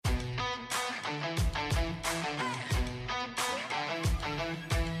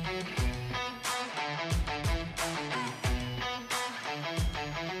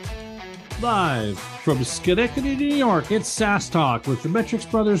Live from Schenectady, New York, it's SaaS Talk with the Metrics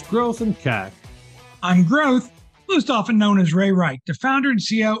Brothers, Growth and CAC. I'm Growth, most often known as Ray Wright, the founder and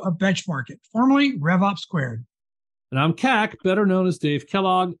CEO of Benchmark, formerly RevOps Squared. And I'm CAC, better known as Dave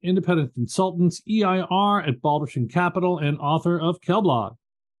Kellogg, independent consultants, EIR at Balderson Capital, and author of Kellblog.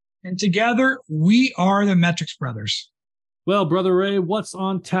 And together, we are the Metrics Brothers. Well, Brother Ray, what's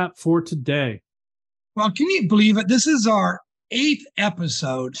on tap for today? Well, can you believe it? This is our 8th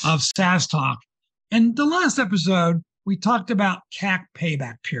episode of SaaS Talk. And the last episode, we talked about CAC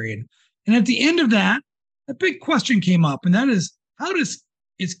payback period. And at the end of that, a big question came up, and that is, how is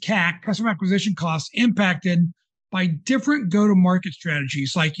CAC, customer acquisition costs, impacted by different go-to-market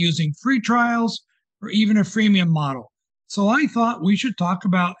strategies, like using free trials or even a freemium model? So I thought we should talk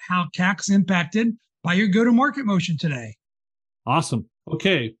about how CAC is impacted by your go-to-market motion today. Awesome.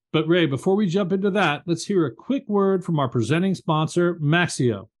 Okay, but Ray, before we jump into that, let's hear a quick word from our presenting sponsor,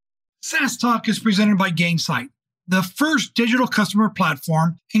 Maxio. SaaS Talk is presented by Gainsight, the first digital customer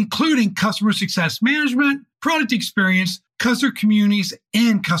platform, including customer success management, product experience, customer communities,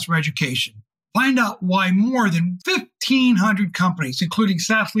 and customer education. Find out why more than 1,500 companies, including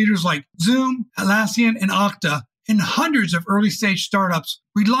SaaS leaders like Zoom, Atlassian, and Okta, and hundreds of early-stage startups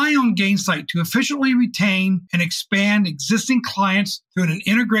rely on Gainsight to efficiently retain and expand existing clients through an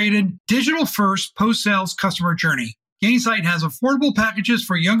integrated, digital-first post-sales customer journey. Gainsight has affordable packages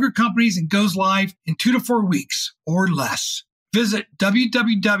for younger companies and goes live in 2 to 4 weeks or less. Visit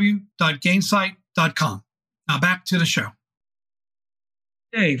www.gainsight.com. Now back to the show.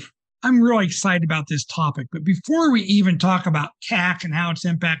 Dave, I'm really excited about this topic, but before we even talk about CAC and how it's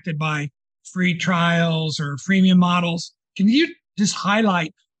impacted by free trials or freemium models, can you just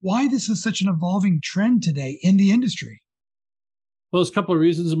highlight why this is such an evolving trend today in the industry? Well, there's a couple of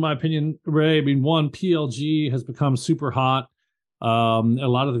reasons, in my opinion, Ray. I mean, one, PLG has become super hot. A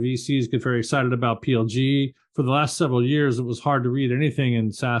lot of the VCs get very excited about PLG. For the last several years, it was hard to read anything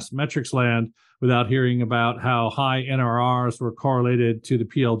in SaaS metrics land without hearing about how high NRRs were correlated to the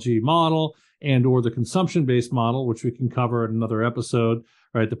PLG model and or the consumption-based model, which we can cover in another episode,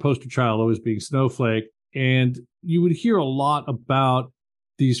 right? The poster child always being Snowflake. And you would hear a lot about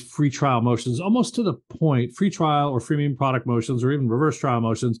these free trial motions, almost to the point, free trial or freemium product motions, or even reverse trial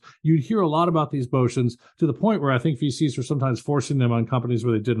motions. You'd hear a lot about these motions to the point where I think VCs are sometimes forcing them on companies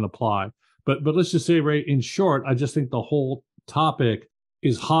where they didn't apply. But let's just say, Ray, in short, I just think the whole topic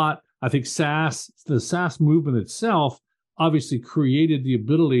is hot. I think the SaaS movement itself obviously created the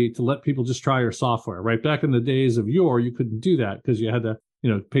ability to let people just try your software, right? Back in the days of yore, you couldn't do that because you had to,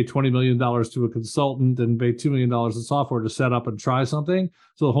 pay $20 million to a consultant and pay $2 million in software to set up and try something.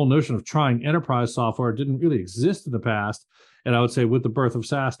 So the whole notion of trying enterprise software didn't really exist in the past. And I would say with the birth of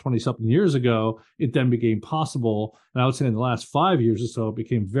SaaS 20-something years ago, it then became possible. And I would say in the last 5 years or so, it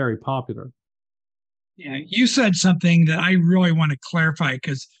became very popular. Yeah, you said something that I really want to clarify,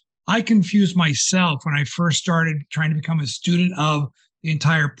 because I confused myself when I first started trying to become a student of the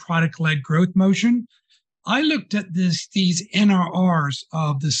entire product-led growth motion. I looked at these NRRs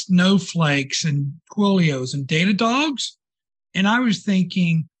of the Snowflakes and Twilios and Datadogs, and I was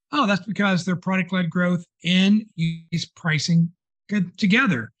thinking, oh, that's because they're product-led growth and use pricing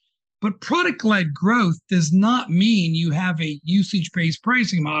together. But product-led growth does not mean you have a usage-based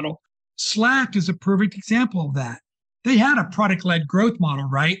pricing model. Slack is a perfect example of that. They had a product-led growth model,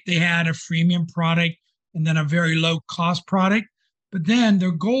 right? They had a freemium product and then a very low-cost product. But then their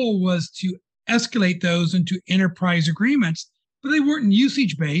goal was to escalate those into enterprise agreements, but they weren't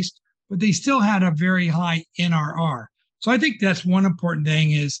usage-based, but they still had a very high NRR. So I think that's one important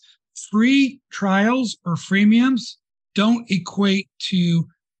thing is free trials or freemiums don't equate to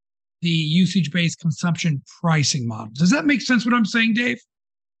the usage-based consumption pricing model. Does that make sense what I'm saying, Dave?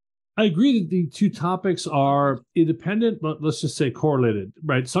 I agree that the two topics are independent, but let's just say correlated,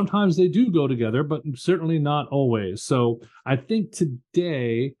 right? Sometimes they do go together, but certainly not always. So I think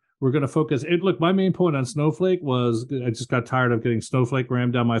today we're going to focus. Look, my main point on Snowflake was I just got tired of getting Snowflake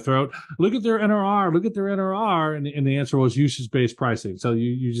rammed down my throat. Look at their NRR. Look at their NRR. And the answer was usage-based pricing. So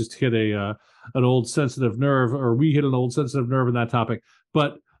you just hit an old sensitive nerve, or we hit an old sensitive nerve in that topic.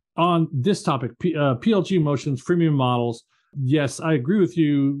 But on this topic, PLG motions, freemium models, yes, I agree with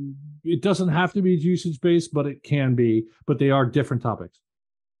you. It doesn't have to be usage-based, but it can be. But they are different topics.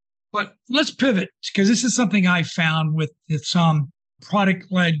 But let's pivot, because this is something I found with some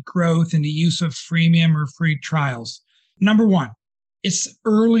product-led growth and the use of freemium or free trials. Number one, it's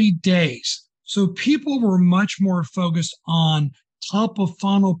early days. So people were much more focused on top of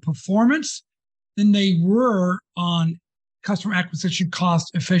funnel performance than they were on customer acquisition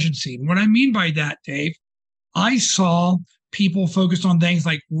cost efficiency. And what I mean by that, Dave, I saw people focused on things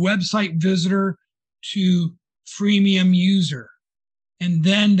like website visitor to freemium user. And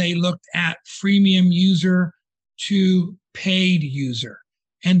then they looked at freemium user to paid user,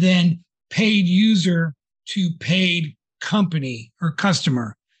 and then paid user to paid company or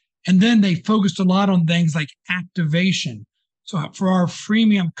customer. And then they focused a lot on things like activation. So for our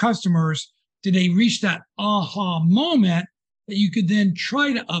freemium customers, did they reach that aha moment that you could then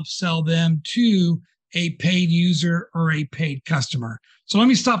try to upsell them to a paid user or a paid customer? So let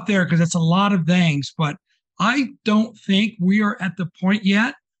me stop there because that's a lot of things, but I don't think we are at the point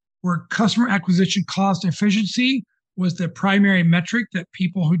yet where customer acquisition cost efficiency was the primary metric that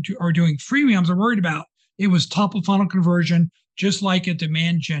people who are doing freemiums are worried about. It was top of funnel conversion, just like a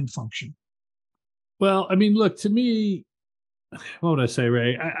demand gen function. Well, I mean, look, to me, what would I say,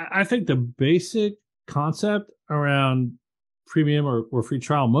 Ray? I think the basic concept around premium or free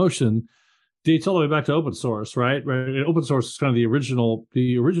trial motion dates all the way back to open source, right? Open source is kind of the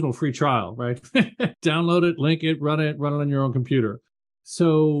original free trial, right? Download it, link it, run it on your own computer.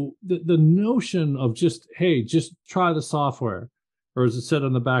 So the notion of just try the software, or as it said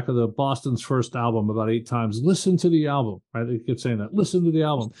on the back of the Boston's first album about 8 times, listen to the album, right? They kept saying that, listen to the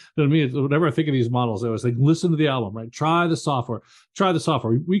album. To me, whenever I think of these models, I always think, listen to the album, right? Try the software.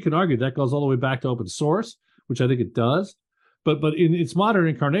 We can argue that goes all the way back to open source, which I think it does. But in its modern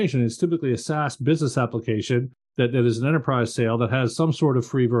incarnation, it's typically a SaaS business application that is an enterprise sale that has some sort of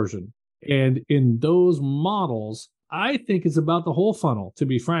free version. And in those models, I think it's about the whole funnel, to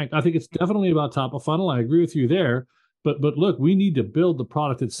be frank. I think it's definitely about top of funnel. I agree with you there. But look, we need to build the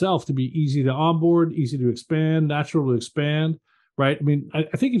product itself to be easy to onboard, easy to expand, natural to expand, right? I mean, I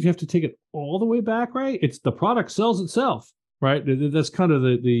think if you have to take it all the way back, right, it's the product sells itself, right? That's kind of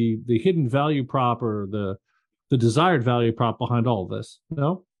the hidden value prop or the desired value prop behind all of this,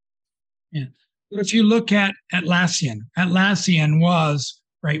 no? Yeah. But if you look at Atlassian was,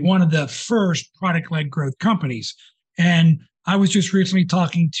 right, one of the first product-led growth companies. And I was just recently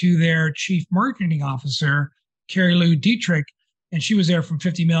talking to their chief marketing officer, Carrie Lou Dietrich, and she was there from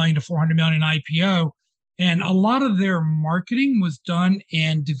 50 million to 400 million IPO. And a lot of their marketing was done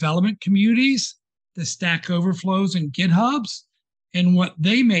in development communities, the Stack Overflows and GitHubs. And what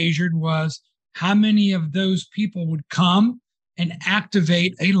they measured was how many of those people would come and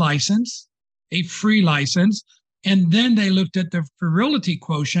activate a license, a free license. And then they looked at the virility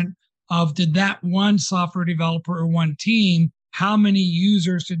quotient of, did that one software developer or one team, how many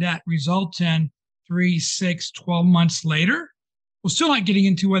users did that result in 3, 6, 12 months later? We're still not getting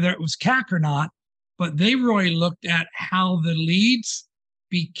into whether it was CAC or not, but they really looked at how the leads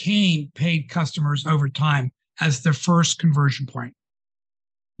became paid customers over time as their first conversion point.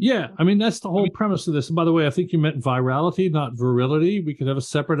 Yeah, I mean, that's the whole premise of this. And by the way, I think you meant virality, not virility. We could have a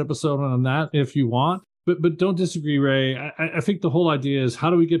separate episode on that if you want. But don't disagree, Ray. I think the whole idea is, how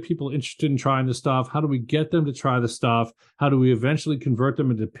do we get people interested in trying this stuff? How do we get them to try the stuff? How do we eventually convert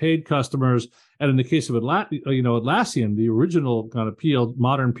them into paid customers? And in the case of Atlassian, the original kind of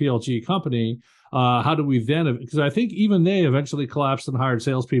modern PLG company, how do we then? Because I think even they eventually collapsed and hired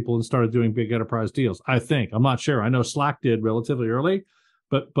salespeople and started doing big enterprise deals. I think. I'm not sure. I know Slack did relatively early,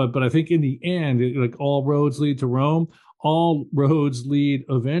 but I think in the end, like all roads lead to Rome. All roads lead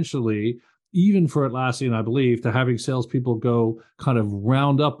eventually, even for Atlassian, I believe, to having salespeople go kind of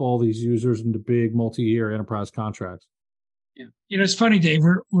round up all these users into big multi-year enterprise contracts. Yeah, it's funny, Dave.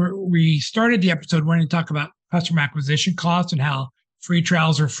 We started the episode wanting to talk about customer acquisition costs and how free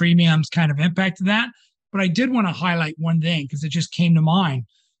trials or freemiums kind of impacted that. But I did want to highlight one thing because it just came to mind.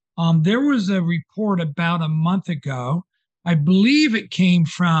 There was a report about a month ago. I believe it came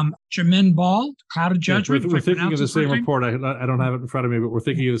from Jamin Ball, Cloud of Judgment. We're thinking of the same report. I don't have it in front of me, but we're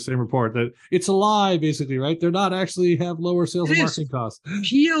thinking of the same report, that it's a lie, basically, right? They're not actually have lower sales and marketing costs.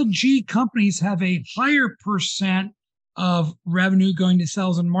 PLG companies have a higher percent of revenue going to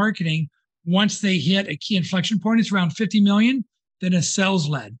sales and marketing once they hit a key inflection point. It's around 50 million than a sales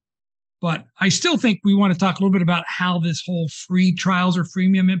led. But I still think we want to talk a little bit about how this whole free trials or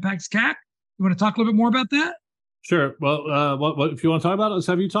freemium impacts CAC. You want to talk a little bit more about that? Sure. Well, what if you want to talk about it, let's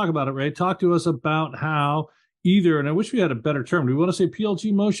have you talk about it, Ray. Talk to us about how either, and I wish we had a better term. Do we want to say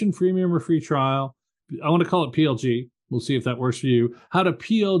PLG motion, freemium, or free trial? I want to call it PLG. We'll see if that works for you. How do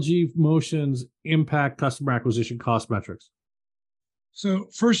PLG motions impact customer acquisition cost metrics? So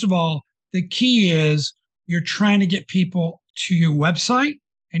first of all, the key is you're trying to get people to your website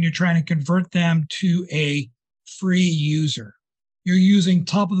and you're trying to convert them to a free user. You're using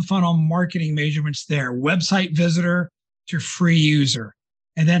top of the funnel marketing measurements there, website visitor to free user,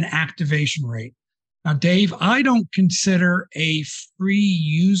 and then activation rate. Now, Dave, I don't consider a free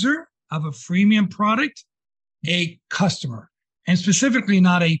user of a freemium product a customer, and specifically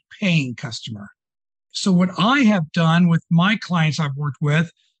not a paying customer. So what I have done with my clients I've worked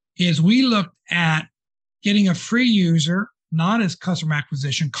with is we looked at getting a free user, not as customer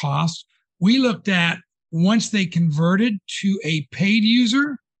acquisition cost. We looked at once they converted to a paid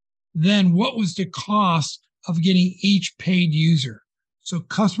user, then what was the cost of getting each paid user? So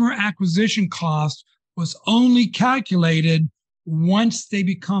customer acquisition cost was only calculated once they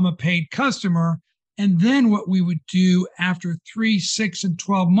become a paid customer. And then what we would do after 3, 6, and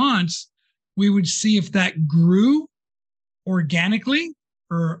 12 months, we would see if that grew organically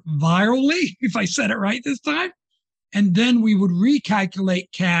or virally, if I said it right this time. And then we would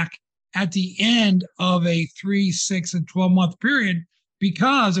recalculate CAC at the end of a 3, 6, and 12-month period,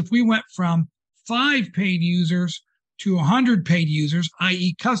 because if we went from 5 paid users to 100 paid users,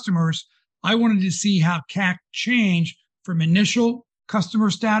 i.e. customers, I wanted to see how CAC changed from initial customer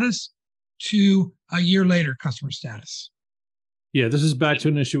status to a year later customer status. Yeah, this is back to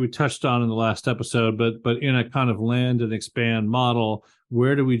an issue we touched on in the last episode, but in a kind of land and expand model,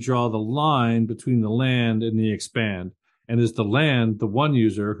 where do we draw the line between the land and the expand? And is the land the one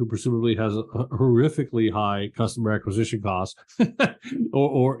user who presumably has a horrifically high customer acquisition cost,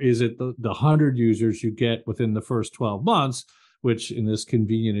 or is it the 100 users you get within the first 12 months, which in this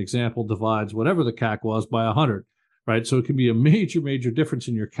convenient example divides whatever the CAC was by 100? Right. So it can be a major, major difference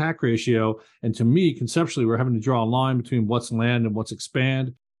in your CAC ratio. And to me, conceptually, we're having to draw a line between what's land and what's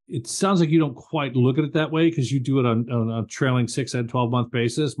expand. It sounds like you don't quite look at it that way because you do it on a trailing 6 and 12-month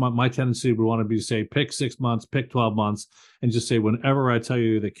basis. My tendency would want to be to say, pick 6 months, pick 12 months, and just say, whenever I tell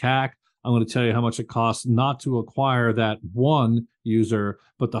you the CAC, I'm going to tell you how much it costs not to acquire that one user,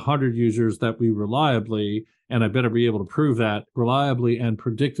 but the 100 users that we reliably, and I better be able to prove that, reliably and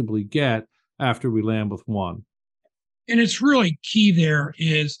predictably get after we land with one. And it's really key there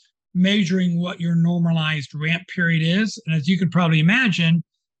is measuring what your normalized ramp period is. And as you can probably imagine,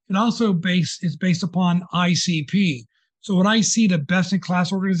 it also is based upon ICP. So what I see the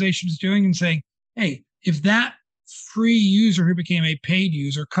best-in-class organizations doing and saying, hey, if that free user who became a paid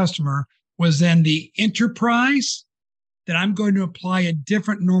user customer was then the enterprise, then I'm going to apply a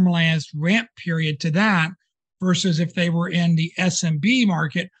different normalized ramp period to that versus if they were in the SMB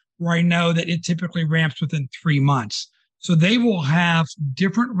market, where I know that it typically ramps within 3 months. So they will have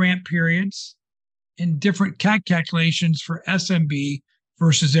different ramp periods and different CAC calculations for SMB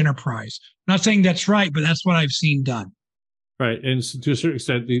versus enterprise. I'm not saying that's right, but that's what I've seen done. Right. And so to a certain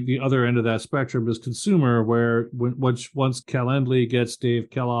extent, the other end of that spectrum is consumer, where once Calendly gets Dave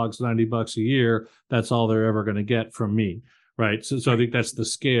Kellogg's $90 a year, that's all they're ever going to get from me. Right. So I think that's the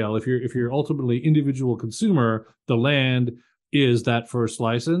scale. If you're ultimately individual consumer, the land is that first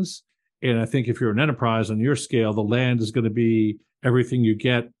license. And I think if you're an enterprise on your scale, the land is going to be everything you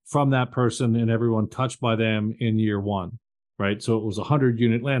get from that person and everyone touched by them in year one, right? So it was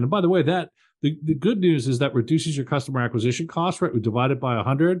 100-unit land. And by the way, that the good news is that reduces your customer acquisition cost, right? We divide it by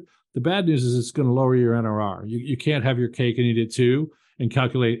 100. The bad news is it's going to lower your NRR. You can't have your cake and eat it too and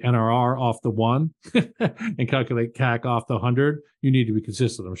calculate NRR off the 1 and calculate CAC off the 100. You need to be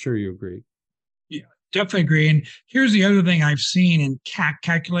consistent. I'm sure you agree. Definitely agree. And here's the other thing I've seen in CAC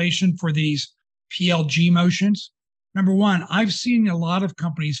calculation for these PLG motions. Number one, I've seen a lot of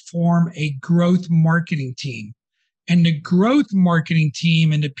companies form a growth marketing team. And the growth marketing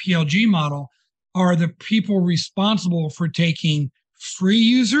team in the PLG model are the people responsible for taking free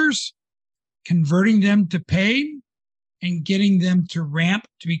users, converting them to paid, and getting them to ramp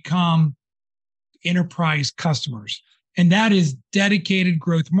to become enterprise customers. And that is dedicated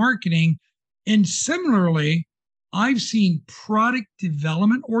growth marketing. And similarly, I've seen product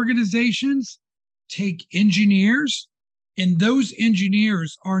development organizations take engineers, and those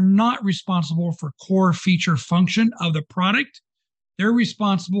engineers are not responsible for core feature function of the product. They're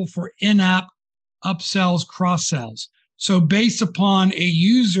responsible for in-app upsells, cross-sells. So based upon a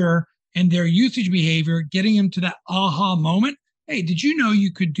user and their usage behavior, getting them to that aha moment, hey, did you know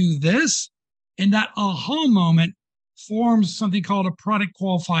you could do this? And that aha moment forms something called a product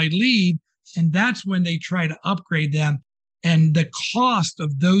qualified lead. And that's when they try to upgrade them. And the cost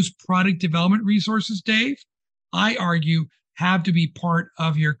of those product development resources, Dave, I argue, have to be part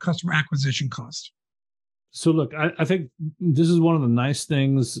of your customer acquisition cost. So look, I think this is one of the nice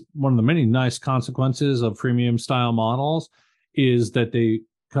things, one of the many nice consequences of freemium style models is that they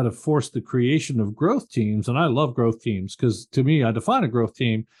kind of force the creation of growth teams. And I love growth teams because to me, I define a growth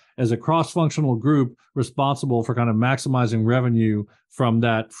team as a cross-functional group responsible for kind of maximizing revenue from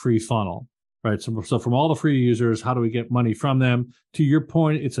that free funnel. Right. So from all the free users, how do we get money from them? To your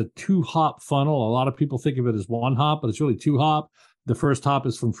point, it's a 2-hop funnel. A lot of people think of it as 1 hop, but it's really 2 hop. The first hop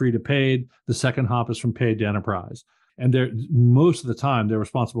is from free to paid. The second hop is from paid to enterprise. And they're most of the time they're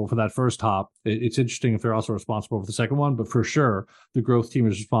responsible for that first hop. It's interesting if they're also responsible for the second one, but for sure the growth team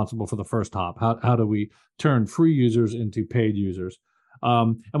is responsible for the first hop. How do we turn free users into paid users?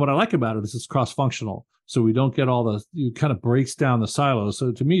 And what I like about it is it's cross-functional. So we don't get it kind of breaks down the silos.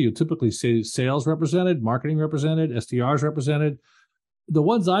 So to me, you typically see sales represented, marketing represented, SDRs represented. The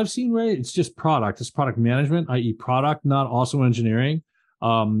ones I've seen, Ray, it's just product. It's product management, i.e. product, not also engineering.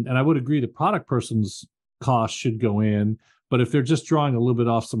 And I would agree the product person's cost should go in. But if they're just drawing a little bit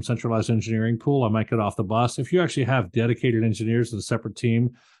off some centralized engineering pool, I might get off the bus. If you actually have dedicated engineers in a separate team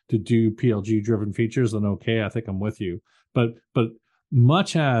to do PLG-driven features, then okay, I think I'm with you. But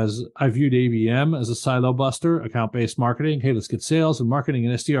much as I viewed ABM as a silo buster, account-based marketing, hey, let's get sales and marketing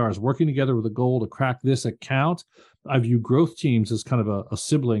and SDRs working together with a goal to crack this account. I view growth teams as kind of a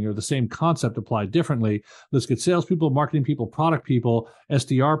sibling or the same concept applied differently. Let's get salespeople, marketing people, product people,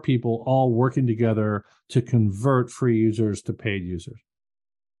 SDR people all working together to convert free users to paid users.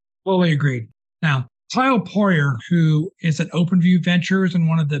 Fully agreed. Now, Kyle Poirier, who is at OpenView Ventures and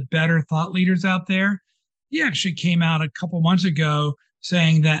one of the better thought leaders out there, he actually came out a couple months ago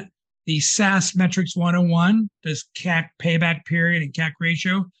saying that the SaaS Metrics 101, this CAC payback period and CAC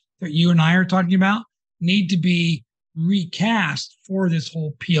ratio that you and I are talking about, need to be recast for this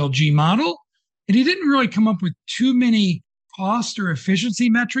whole PLG model. And he didn't really come up with too many cost or efficiency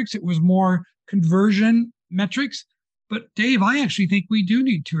metrics. It was more conversion metrics. But Dave, I actually think we do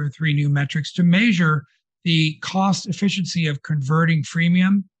need 2 or 3 new metrics to measure the cost efficiency of converting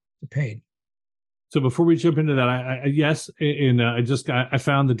freemium to paid. So before we jump into that, I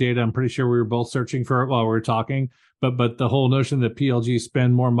found the data. I'm pretty sure we were both searching for it while we were talking. But the whole notion that PLG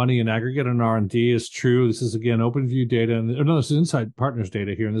spend more money in aggregate on R&D is true. This is again OpenView data, this is Insight Partners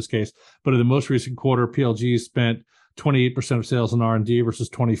data here in this case. But in the most recent quarter, PLG spent 28% of sales on R&D versus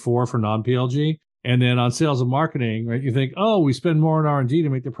 24% for non-PLG. And then on sales and marketing, right? You think, oh, we spend more on R&D to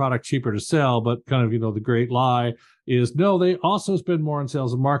make the product cheaper to sell, but kind of the great lie is no, they also spend more on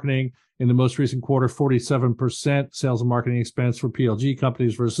sales and marketing. In the most recent quarter, 47% sales and marketing expense for PLG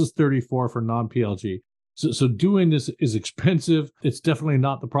companies versus 34% for non-PLG. So doing this is expensive. It's definitely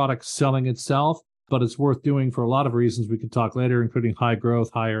not the product selling itself, but it's worth doing for a lot of reasons we could talk later, including high growth,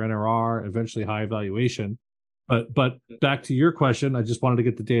 higher NRR, eventually high evaluation. But back to your question, I just wanted to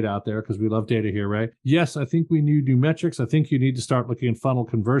get the data out there because we love data here, right? Yes, I think we need new metrics. I think you need to start looking at funnel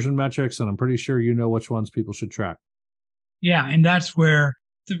conversion metrics, and I'm pretty sure you know which ones people should track. Yeah, and that's where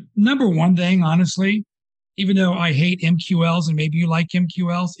the number one thing, honestly, even though I hate MQLs and maybe you like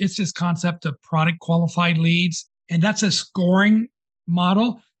MQLs, it's this concept of product qualified leads. And that's a scoring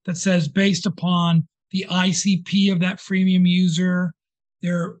model that says based upon the ICP of that freemium user,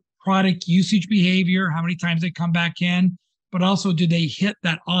 their product usage behavior, how many times they come back in, but also do they hit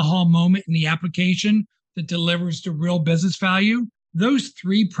that aha moment in the application that delivers the real business value? Those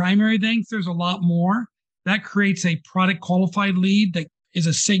 3 primary things, there's a lot more. That creates a product qualified lead that is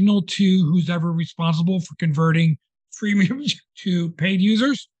a signal to who's ever responsible for converting freemium to paid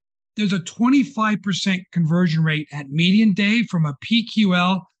users. There's a 25% conversion rate at median day from a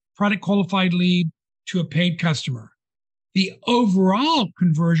PQL, product qualified lead, to a paid customer. The overall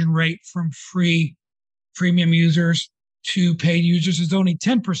conversion rate from freemium users to paid users is only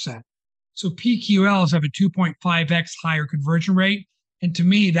 10%. So PQLs have a 2.5x higher conversion rate. And to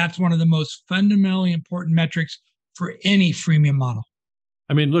me, that's one of the most fundamentally important metrics for any freemium model.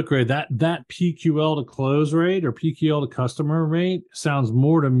 I mean, look, Ray, that PQL to close rate or PQL to customer rate sounds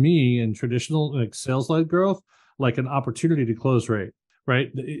more to me in traditional sales-led growth like an opportunity to close rate,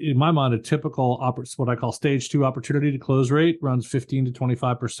 right? In my mind, a typical what I call stage 2 opportunity to close rate runs 15 to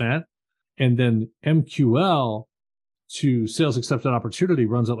 25%. And then MQL to sales accepted opportunity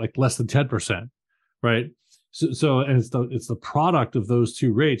runs at like less than 10%, right? So and it's the product of those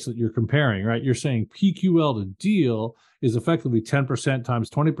 2 rates that you're comparing, right? You're saying PQL to deal is effectively 10% times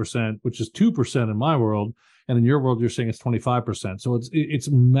 20%, which is 2% in my world. And in your world, you're saying it's 25%. So it's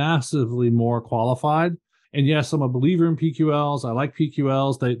massively more qualified. And yes, I'm a believer in PQLs. I like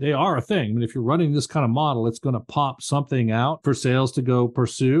PQLs. They are a thing. I mean, if you're running this kind of model, it's going to pop something out for sales to go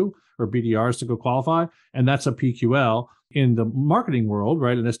pursue or BDRs to go qualify. And that's a PQL. In the marketing world,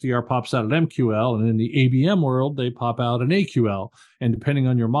 right, an SDR pops out an MQL, and in the ABM world, they pop out an AQL. And depending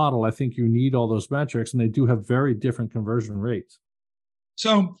on your model, I think you need all those metrics, and they do have very different conversion rates.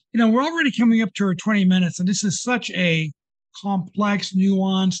 So, we're already coming up to our 20 minutes, and this is such a complex,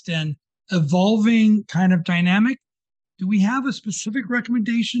 nuanced, and evolving kind of dynamic. Do we have a specific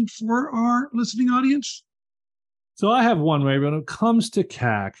recommendation for our listening audience? So I have one, Ray. When it comes to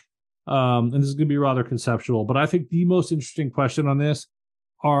CAC, and this is going to be rather conceptual, but I think the most interesting question on this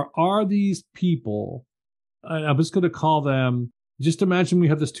are these people, I'm just going to call them, just imagine we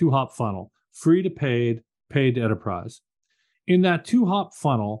have this 2-hop funnel, free to paid, paid to enterprise. In that 2-hop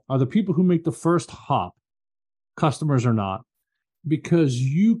funnel, are the people who make the first hop customers or not? Because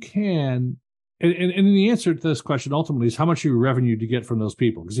you can, and the answer to this question ultimately is how much of your revenue do you get from those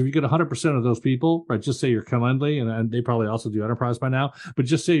people? Because if you get 100% of those people, right, just say you're Calendly, and they probably also do enterprise by now, but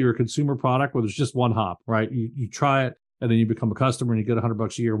just say you're a consumer product where there's just one hop, right? You try it, and then you become a customer and you get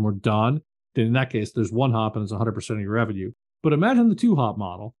 $100 a year and we're done. Then in that case, there's one hop and it's 100% of your revenue. But imagine the 2-hop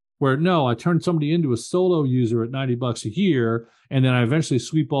model where no, I turn somebody into a solo user at $90 a year, and then I eventually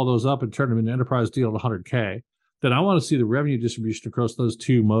sweep all those up and turn them into an enterprise deal at $100K. Then I want to see the revenue distribution across those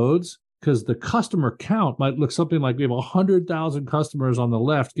two modes, because the customer count might look something like we have 100,000 customers on the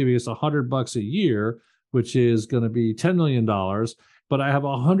left giving us $100 a year, which is going to be $10 million. But I have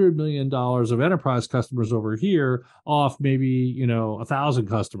 $100 million of enterprise customers over here off maybe, 1,000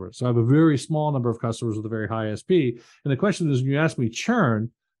 customers. So I have a very small number of customers with a very high SP. And the question is, when you ask me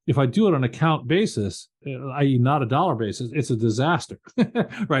churn, if I do it on a count basis, i.e. not a dollar basis, it's a disaster,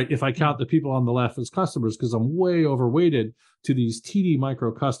 right? If I count the people on the left as customers, because I'm way overweighted to these TD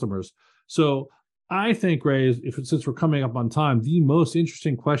micro customers. So I think, Ray, since we're coming up on time, the most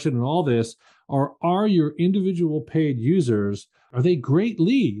interesting question in all this are your individual paid users, are they great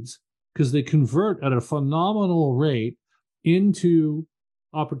leads because they convert at a phenomenal rate into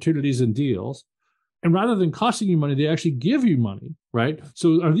opportunities and deals? And rather than costing you money, they actually give you money, right?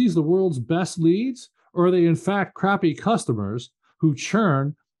 So are these the world's best leads, or are they in fact crappy customers who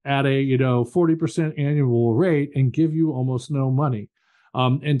churn at a 40% annual rate and give you almost no money?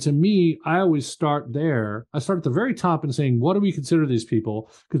 And to me, I always start there. I start at the very top and saying, what do we consider these people?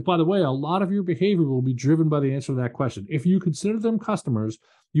 Because by the way, a lot of your behavior will be driven by the answer to that question. If you consider them customers,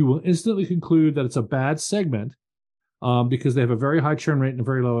 you will instantly conclude that it's a bad segment because they have a very high churn rate and a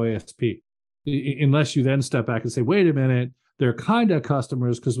very low ASP. Unless you then step back and say, wait a minute, they're kind of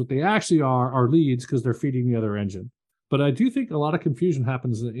customers because what they actually are leads because they're feeding the other engine. But I do think a lot of confusion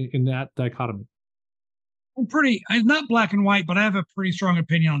happens in that dichotomy. I'm not black and white, but I have a pretty strong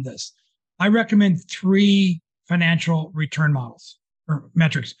opinion on this. I recommend 3 financial return models or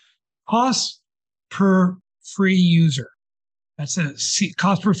metrics. Cost per free user. That's a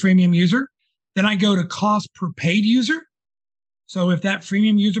cost per freemium user. Then I go to cost per paid user. So if that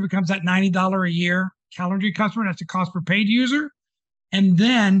freemium user becomes that $90 a year Calendly customer, that's a cost per paid user. And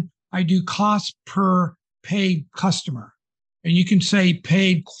then I do cost per paid customer. And you can say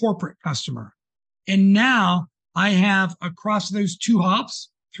paid corporate customer. And now I have across those 2 hops,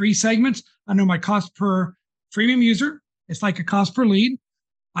 3 segments, I know my cost per freemium user. It's like a cost per lead.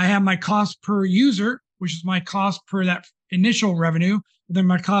 I have my cost per user, which is my cost per that initial revenue. And then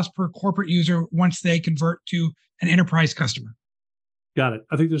my cost per corporate user once they convert to an enterprise customer. Got it.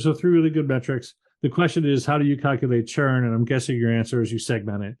 I think there's 3 really good metrics. The question is, how do you calculate churn? And I'm guessing your answer is you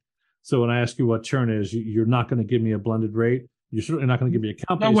segment it. So when I ask you what churn is, you're not going to give me a blended rate. You're certainly not going to give me a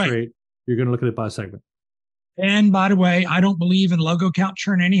count-based rate. You're going to look at it by segment. And by the way, I don't believe in logo count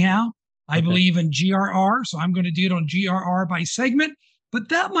churn anyhow. I believe in GRR. So I'm going to do it on GRR by segment. But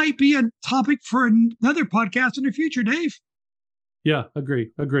that might be a topic for another podcast in the future, Dave. Yeah, agree.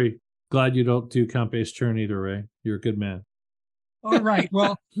 Glad you don't do count-based churn either, Ray. You're a good man. All right.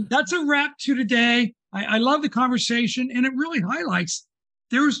 Well, that's a wrap to today. I love the conversation, and it really highlights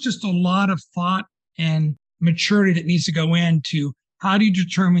there's just a lot of thought and maturity that needs to go into how do you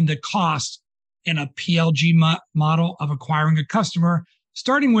determine the cost in a PLG model of acquiring a customer,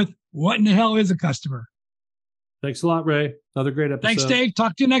 starting with what in the hell is a customer? Thanks a lot, Ray. Another great episode. Thanks, Dave.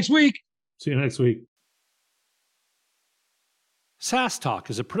 Talk to you next week. See you next week. SaaS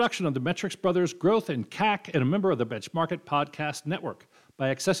Talk is a production of the Metrics Brothers Growth and CAC and a member of the Benchmark Podcast Network.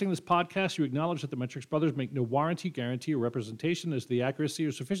 By accessing this podcast, you acknowledge that the Metrics Brothers make no warranty, guarantee, or representation as to the accuracy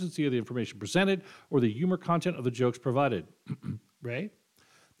or sufficiency of the information presented or the humor content of the jokes provided. Ray?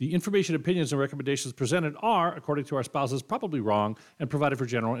 The information, opinions, and recommendations presented are, according to our spouses, probably wrong and provided for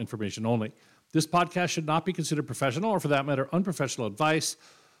general information only. This podcast should not be considered professional or, for that matter, unprofessional advice.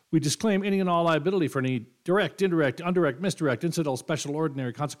 We disclaim any and all liability for any direct, indirect, indirect, misdirect, incidental, special,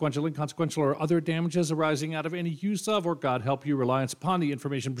 ordinary, consequential, inconsequential, or other damages arising out of any use of or, God help you, reliance upon the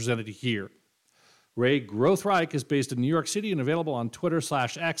information presented here. Ray Growth Reich is based in New York City and available on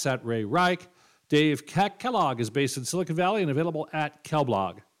Twitter/X at Ray Reich. Dave Kellogg is based in Silicon Valley and available at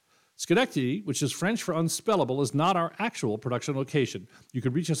Kellblog. Schenectady, which is French for unspellable, is not our actual production location. You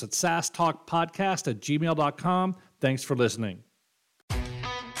can reach us at saastalkpodcast@gmail.com. Thanks for listening.